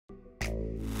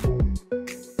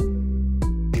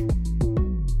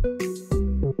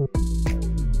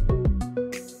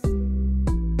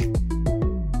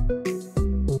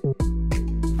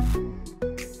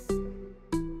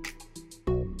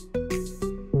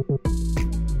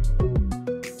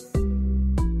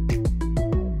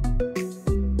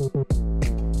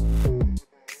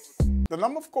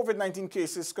number of COVID-19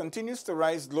 cases continues to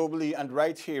rise globally and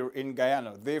right here in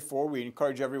Guyana. Therefore, we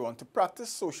encourage everyone to practice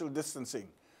social distancing.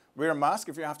 Wear a mask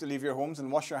if you have to leave your homes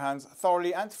and wash your hands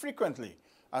thoroughly and frequently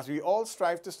as we all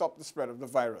strive to stop the spread of the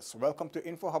virus. Welcome to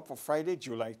Info Hub for Friday,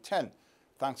 July 10.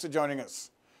 Thanks for joining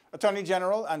us. Attorney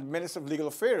General and Minister of Legal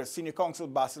Affairs, Senior Counsel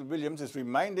Basil Williams, is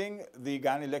reminding the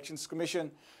Guyana Elections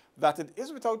Commission that it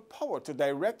is without power to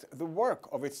direct the work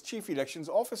of its Chief Elections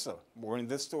Officer. More in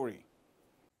this story.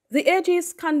 The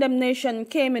AG's condemnation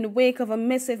came in wake of a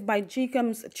missive by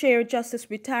GCOM's Chair Justice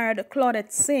Retired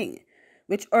Claudette Singh,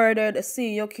 which ordered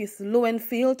CEO Keith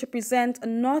Lowenfield to present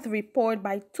another report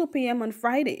by 2 p.m. on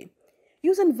Friday,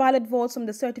 using valid votes from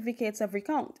the certificates of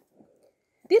recount.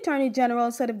 The Attorney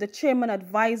General said if the chairman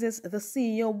advises the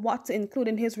CEO what to include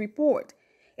in his report,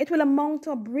 it will amount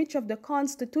to a breach of the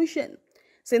Constitution,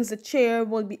 since the chair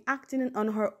will be acting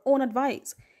on her own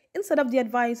advice instead of the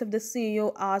advice of the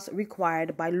CEO as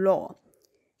required by law.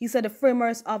 He said the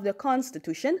framers of the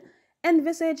Constitution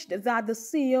envisaged that the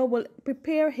CEO will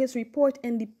prepare his report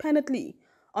independently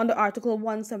under Article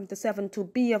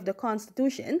 177(2)(b) of the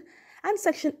Constitution and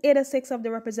Section 86 of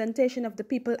the Representation of the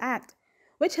People Act,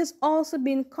 which has also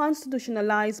been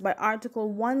constitutionalized by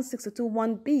Article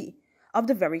 162(1)(b) of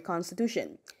the very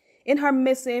Constitution. In her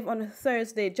missive on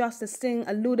Thursday, Justice Singh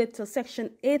alluded to Section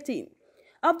 18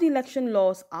 of the Election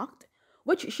Laws Act,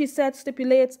 which she said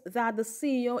stipulates that the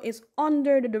CEO is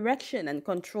under the direction and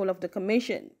control of the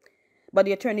Commission. But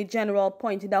the Attorney General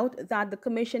pointed out that the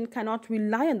Commission cannot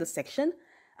rely on the section,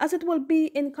 as it will be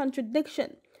in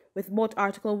contradiction with both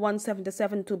Article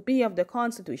 177(2)(b) of the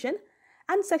Constitution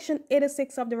and Section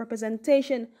 86 of the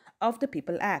Representation of the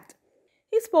People Act.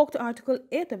 He spoke to Article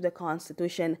 8 of the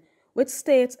Constitution, which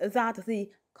states that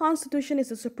the Constitution is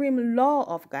the supreme law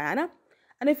of Guyana,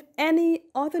 and if any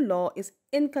other law is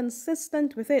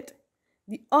inconsistent with it,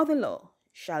 the other law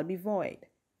shall be void.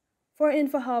 For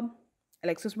InfoHub,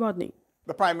 Alexis Rodney.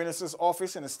 The Prime Minister's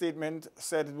office in a statement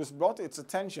said it was brought to its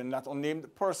attention that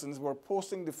unnamed persons were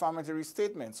posting defamatory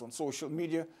statements on social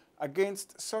media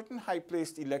against certain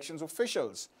high-placed elections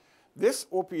officials. This,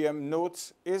 OPM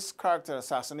notes, is character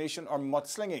assassination or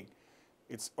mudslinging.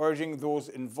 It's urging those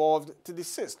involved to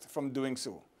desist from doing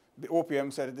so. The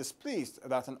OPM said it is pleased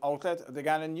that an outlet, the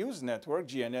Guyana News Network,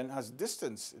 GNN, has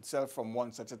distanced itself from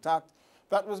one such attack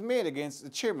that was made against the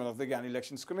chairman of the Guyana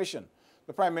Elections Commission.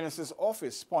 The Prime Minister's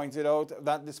office pointed out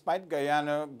that despite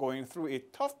Guyana going through a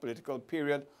tough political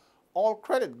period, all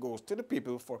credit goes to the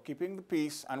people for keeping the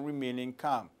peace and remaining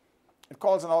calm. It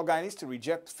calls on all Guyanese to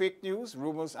reject fake news,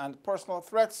 rumors, and personal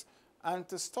threats and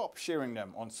to stop sharing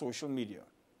them on social media.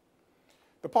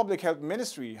 The Public Health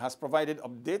Ministry has provided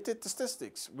updated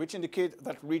statistics which indicate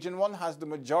that Region 1 has the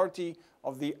majority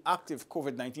of the active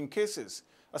COVID-19 cases.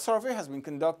 A survey has been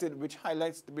conducted which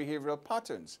highlights the behavioral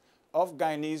patterns of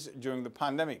Guyanese during the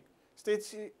pandemic.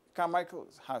 Stacey Carmichael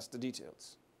has the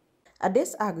details. A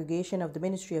disaggregation of the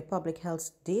Ministry of Public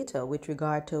Health's data with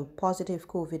regard to positive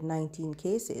COVID-19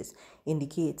 cases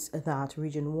indicates that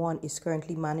Region 1 is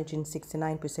currently managing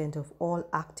 69% of all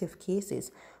active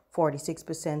cases.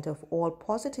 46% of all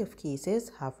positive cases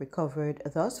have recovered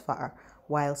thus far,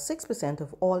 while 6%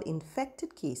 of all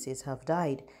infected cases have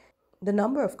died. The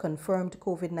number of confirmed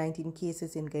COVID-19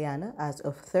 cases in Guyana as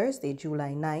of Thursday,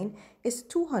 July 9, is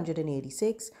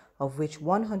 286, of which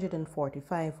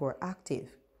 145 were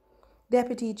active.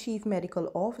 Deputy Chief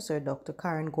Medical Officer Dr.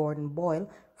 Karen Gordon-Boyle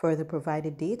further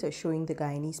provided data showing the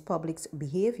Guyanese public's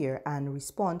behavior and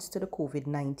response to the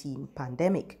COVID-19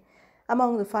 pandemic.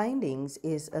 Among the findings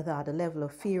is that the level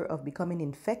of fear of becoming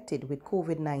infected with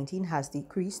COVID-19 has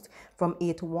decreased from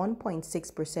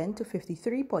 81.6% to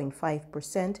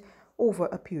 53.5% over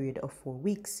a period of 4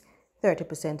 weeks.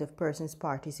 30% of persons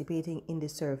participating in the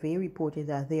survey reported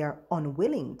that they are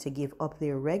unwilling to give up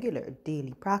their regular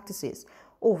daily practices.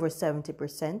 Over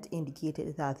 70%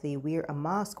 indicated that they wear a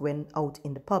mask when out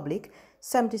in the public.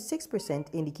 76%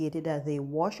 indicated that they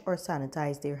wash or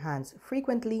sanitize their hands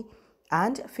frequently,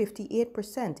 and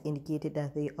 58% indicated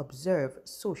that they observe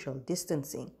social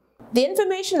distancing. The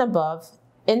information above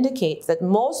indicates that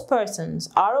most persons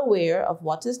are aware of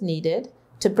what is needed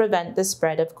to prevent the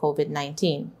spread of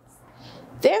COVID-19.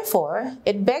 Therefore,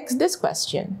 it begs this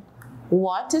question: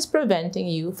 what is preventing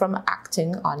you from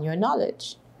acting on your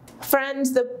knowledge?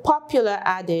 Friends, the popular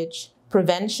adage,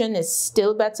 prevention is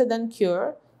still better than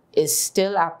cure, is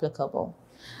still applicable.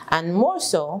 And more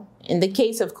so in the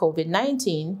case of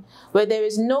COVID-19, where there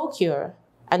is no cure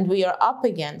and we are up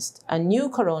against a new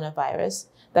coronavirus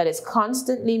that is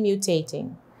constantly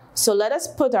mutating. So let us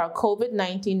put our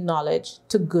COVID-19 knowledge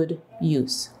to good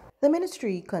use. The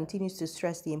ministry continues to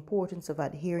stress the importance of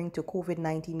adhering to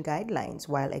COVID-19 guidelines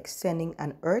while extending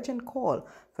an urgent call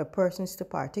for persons to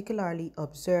particularly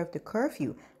observe the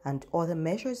curfew and other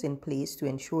measures in place to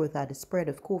ensure that the spread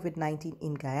of COVID-19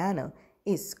 in Guyana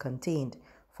is contained.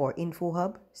 For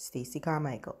InfoHub, Stacey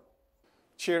Carmichael.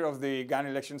 Chair of the Guyana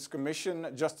Elections Commission,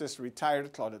 Justice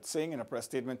Retired Claudette Singh, in a press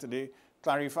statement today,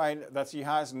 clarified that she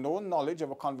has no knowledge of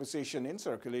a conversation in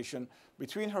circulation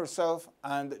between herself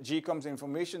and GCOM's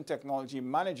Information Technology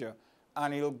Manager,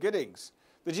 Anil Giddings.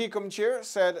 The GCOM chair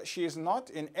said she is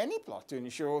not in any plot to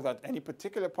ensure that any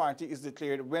particular party is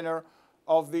declared winner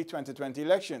of the 2020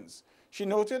 elections. She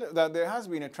noted that there has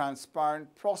been a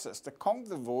transparent process to count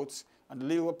the votes and the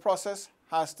legal process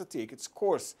has to take its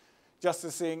course.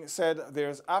 Justice Singh said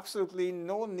there is absolutely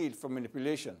no need for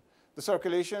manipulation. The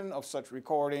circulation of such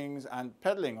recordings and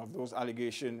peddling of those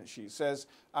allegations, she says,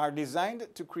 are designed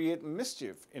to create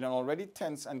mischief in an already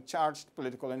tense and charged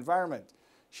political environment.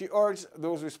 She urged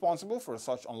those responsible for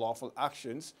such unlawful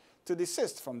actions to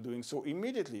desist from doing so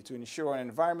immediately to ensure an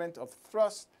environment of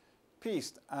trust,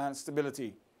 peace, and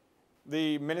stability.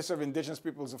 The Minister of Indigenous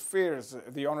Peoples Affairs,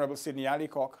 the Honorable Sidney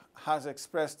Allicock, has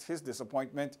expressed his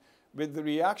disappointment with the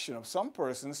reaction of some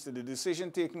persons to the decision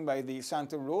taken by the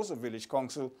Santa Rosa Village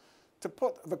Council to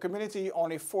put the community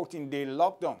on a 14-day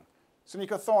lockdown.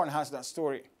 Sunika Thorne has that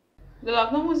story. The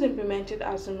lockdown was implemented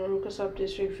as the Maruka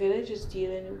Sub-District Village is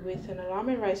dealing with an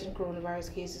alarming rise in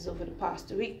coronavirus cases over the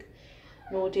past week.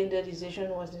 Noting the decision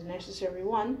was a necessary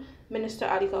one, Minister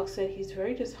Allicock said he's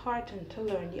very disheartened to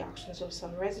learn the actions of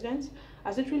some residents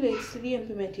as it relates to the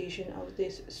implementation of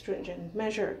this stringent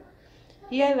measure.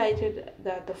 He highlighted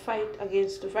that the fight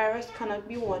against the virus cannot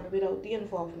be won without the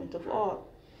involvement of all.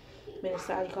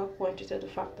 Minister Allicock pointed to the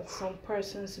fact that some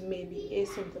persons may be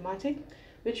asymptomatic,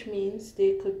 which means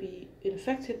they could be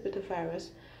infected with the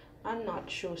virus and not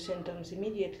show symptoms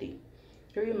immediately.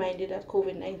 He reminded that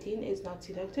COVID-19 is not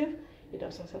selective. It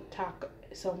doesn't attack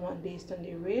someone based on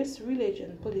their race,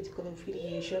 religion, political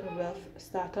affiliation, wealth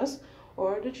status,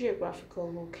 or the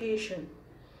geographical location.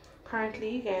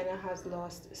 Currently, Guyana has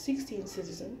lost 16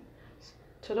 citizens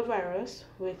to the virus,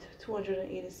 with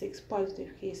 286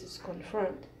 positive cases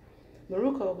confirmed.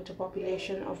 Maruka, with a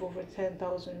population of over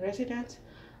 10,000 residents,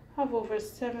 have over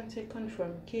 70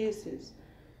 confirmed cases,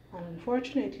 and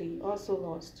unfortunately also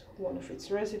lost one of its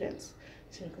residents.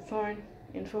 Sunika Thorne,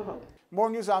 InfoHub. More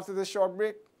news after this short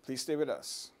break. Please stay with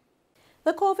us.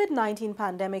 The COVID-19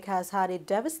 pandemic has had a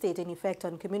devastating effect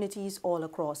on communities all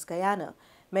across Guyana.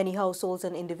 Many households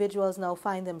and individuals now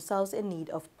find themselves in need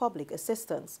of public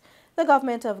assistance. The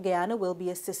government of Guyana will be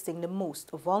assisting the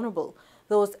most vulnerable.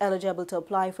 Those eligible to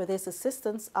apply for this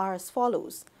assistance are as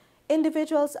follows: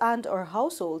 individuals and/or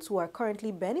households who are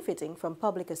currently benefiting from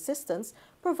public assistance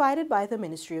provided by the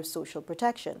Ministry of Social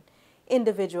Protection.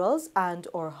 Individuals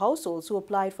and/or households who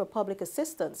applied for public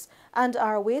assistance and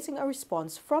are awaiting a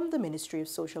response from the Ministry of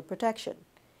Social Protection.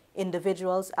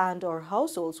 Individuals and/or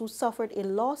households who suffered a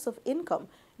loss of income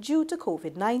due to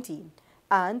COVID-19,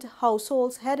 and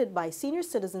households headed by senior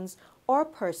citizens or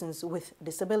persons with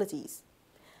disabilities.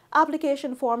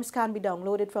 Application forms can be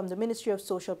downloaded from the Ministry of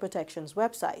Social Protection's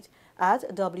website at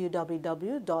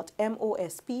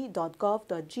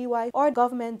www.mosp.gov.gy or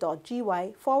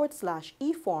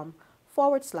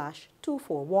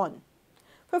government.gy/eform/241.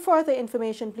 For further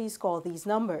information, please call these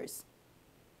numbers.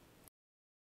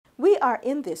 We are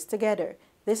in this together.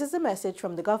 This is a message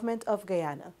from the Government of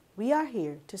Guyana. We are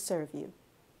here to serve you.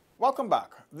 Welcome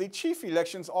back. The Chief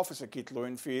Elections Officer, Keith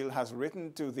Lowenfield, has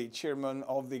written to the Chairman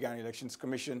of the Guyana Elections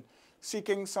Commission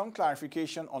seeking some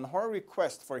clarification on her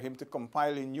request for him to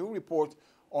compile a new report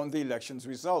on the elections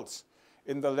results.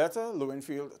 In the letter,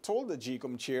 Lowenfield told the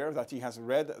GCOM chair that he has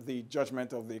read the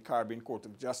judgment of the Caribbean Court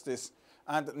of Justice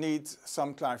and needs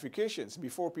some clarifications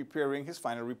before preparing his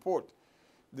final report.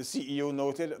 The CEO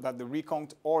noted that the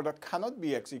recount order cannot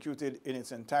be executed in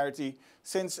its entirety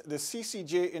since the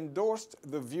CCJ endorsed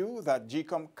the view that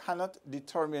GCOM cannot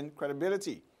determine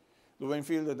credibility.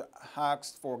 Lowenfield had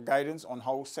asked for guidance on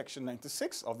how Section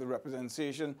 96 of the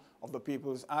Representation of the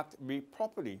People's Act be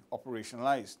properly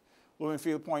operationalized.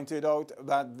 Lowenfield pointed out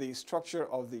that the structure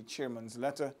of the chairman's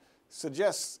letter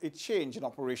suggests a change in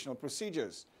operational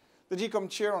procedures. The GCOM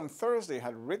chair on Thursday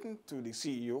had written to the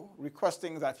CEO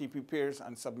requesting that he prepares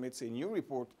and submits a new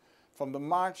report from the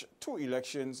March 2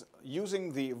 elections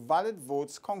using the valid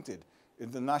votes counted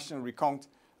in the national recount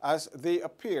as they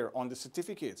appear on the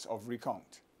certificates of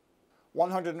recount.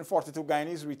 142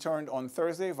 Guyanese returned on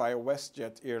Thursday via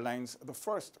WestJet Airlines, the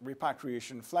first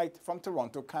repatriation flight from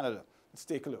Toronto, Canada. Let's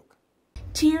take a look.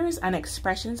 Tears and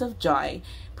expressions of joy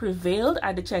prevailed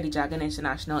at the Chedijagan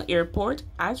International Airport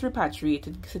as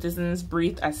repatriated citizens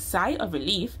breathed a sigh of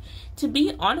relief to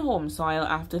be on home soil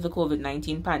after the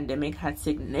COVID-19 pandemic had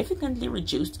significantly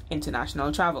reduced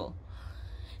international travel.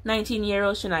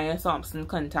 19-year-old Shania Thompson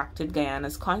contacted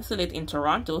Guyana's consulate in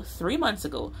Toronto 3 months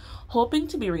ago, hoping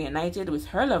to be reunited with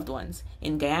her loved ones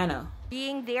in Guyana.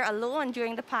 Being there alone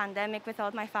during the pandemic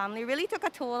without my family really took a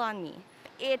toll on me.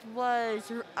 It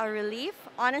was a relief.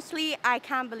 Honestly, I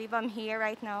can't believe I'm here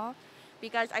right now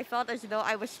because I felt as though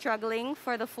I was struggling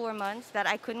for the 4 months that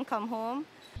I couldn't come home.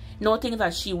 Noting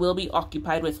that she will be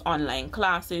occupied with online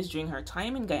classes during her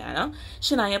time in Guyana,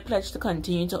 Shania pledged to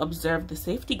continue to observe the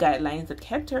safety guidelines that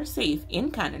kept her safe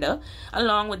in Canada,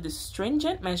 along with the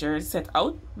stringent measures set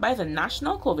out by the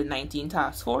National COVID-19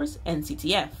 Task Force,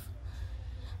 NCTF.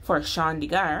 For Sean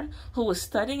Degar, who was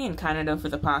studying in Canada for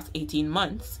the past 18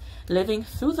 months, living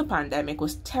through the pandemic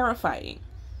was terrifying.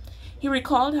 He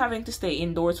recalled having to stay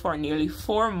indoors for nearly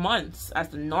 4 months as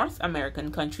the North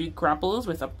American country grapples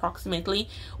with approximately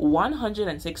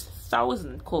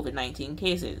 106,000 COVID-19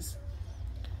 cases.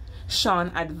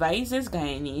 Sean advises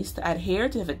Guyanese to adhere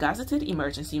to the gazetted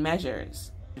emergency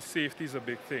measures. Safety is a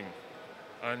big thing,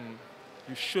 and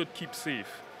you should keep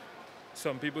safe.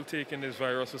 Some people taking this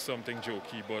virus as something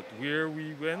jokey, but where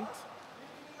we went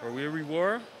or where we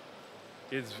were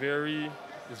is very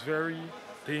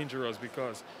dangerous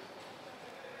because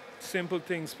simple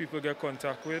things people get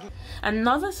contact with.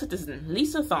 Another citizen,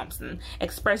 Lisa Thompson,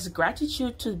 expressed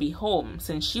gratitude to be home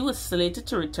since she was slated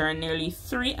to return nearly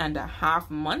 3.5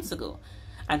 months ago.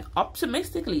 An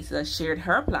optimistic Lisa shared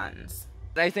her plans.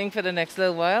 I think for the next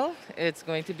little while, it's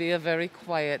going to be a very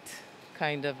quiet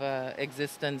kind of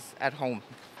existence at home.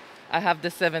 I have the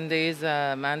 7 days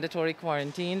mandatory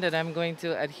quarantine that I'm going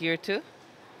to adhere to.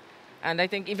 And I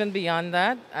think even beyond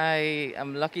that, I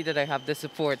am lucky that I have the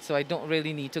support, so I don't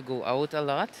really need to go out a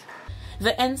lot.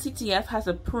 The NCTF has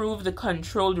approved the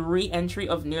controlled re-entry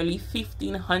of nearly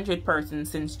 1,500 persons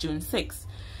since June 6.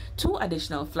 2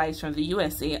 additional flights from the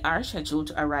USA are scheduled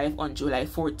to arrive on July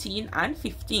 14 and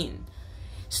 15.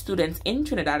 Students in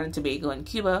Trinidad and Tobago and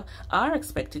Cuba are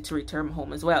expected to return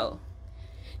home as well.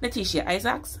 Natisha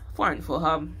Isaacs, Foreign Info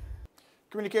Hub.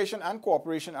 Communication and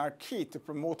cooperation are key to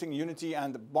promoting unity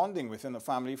and bonding within a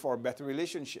family for a better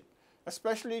relationship,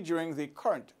 especially during the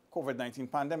current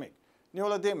COVID-19 pandemic.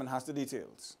 Neola Damon has the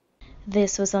details.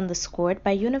 This was underscored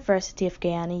by University of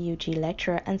Guyana UG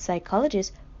lecturer and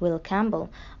psychologist Will Campbell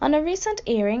on a recent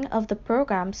airing of the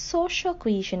program Social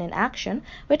Cohesion in Action,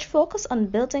 which focused on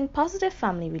building positive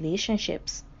family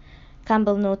relationships.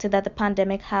 Campbell noted that the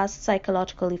pandemic has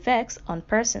psychological effects on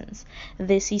persons.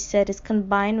 This, he said, is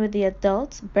combined with the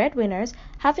adults, breadwinners,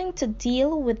 having to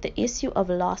deal with the issue of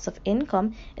loss of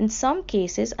income in some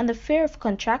cases and the fear of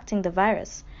contracting the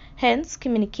virus. Hence,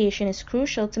 communication is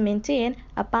crucial to maintain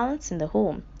a balance in the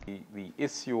home. The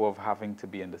issue of having to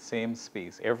be in the same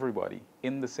space, everybody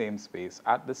in the same space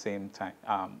at the same time,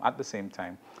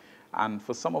 and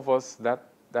for some of us that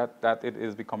it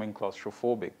is becoming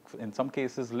claustrophobic. In some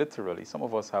cases, literally, some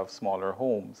of us have smaller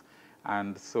homes,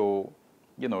 and so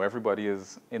everybody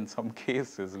is in some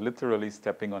cases literally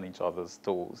stepping on each other's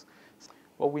toes.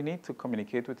 Well, we need to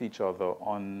communicate with each other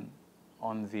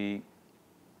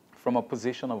from a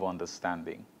position of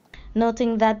understanding.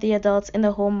 Noting that the adults in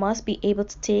the home must be able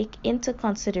to take into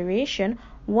consideration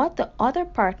what the other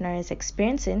partner is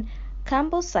experiencing,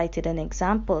 Campbell cited an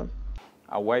example.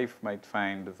 A wife might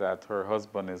find that her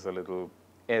husband is a little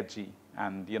edgy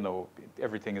and,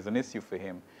 everything is an issue for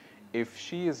him. If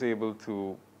she is able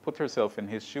to put herself in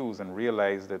his shoes and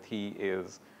realize that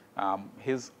his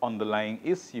underlying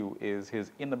issue is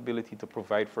his inability to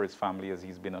provide for his family as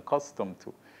he's been accustomed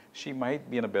to, she might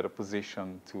be in a better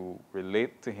position to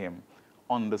relate to him,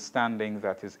 understanding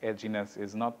that his edginess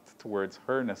is not towards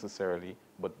her necessarily,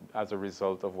 but as a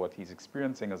result of what he's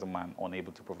experiencing as a man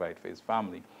unable to provide for his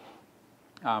family.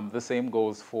 The same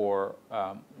goes for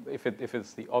if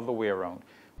it's the other way around.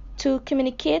 To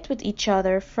communicate with each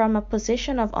other from a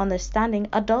position of understanding,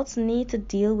 adults need to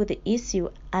deal with the issue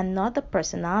and not the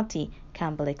personality,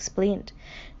 Campbell explained.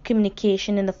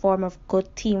 Communication in the form of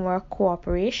good teamwork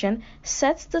cooperation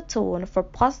sets the tone for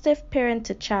positive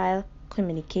parent-to-child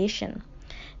communication.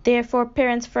 Therefore,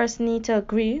 parents first need to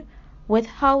agree with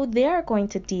how they are going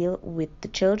to deal with the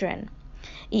children.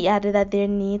 He added that there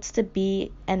needs to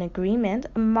be an agreement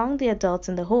among the adults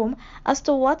in the home as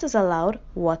to what is allowed,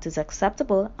 what is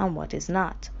acceptable, and what is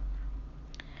not.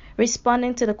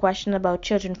 Responding to the question about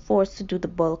children forced to do the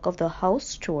bulk of the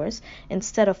house chores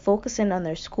instead of focusing on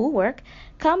their schoolwork,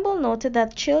 Campbell noted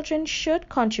that children should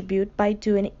contribute by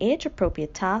doing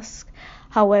age-appropriate tasks.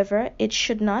 However, it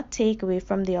should not take away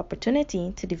from the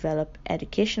opportunity to develop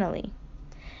educationally.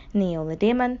 Neola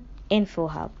Damon,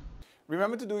 InfoHub.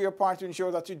 Remember to do your part to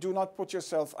ensure that you do not put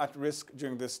yourself at risk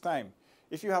during this time.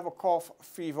 If you have a cough,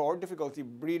 fever, or difficulty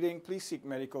breathing, please seek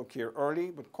medical care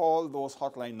early, but call those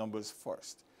hotline numbers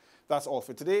first. That's all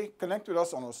for today. Connect with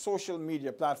us on our social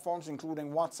media platforms,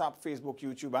 including WhatsApp, Facebook,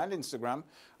 YouTube, and Instagram,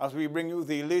 as we bring you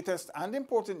the latest and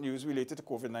important news related to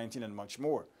COVID-19 and much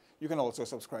more. You can also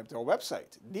subscribe to our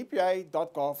website,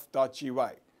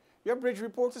 dpi.gov.gy. Your Bridge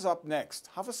Report is up next.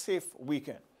 Have a safe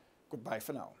weekend. Goodbye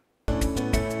for now.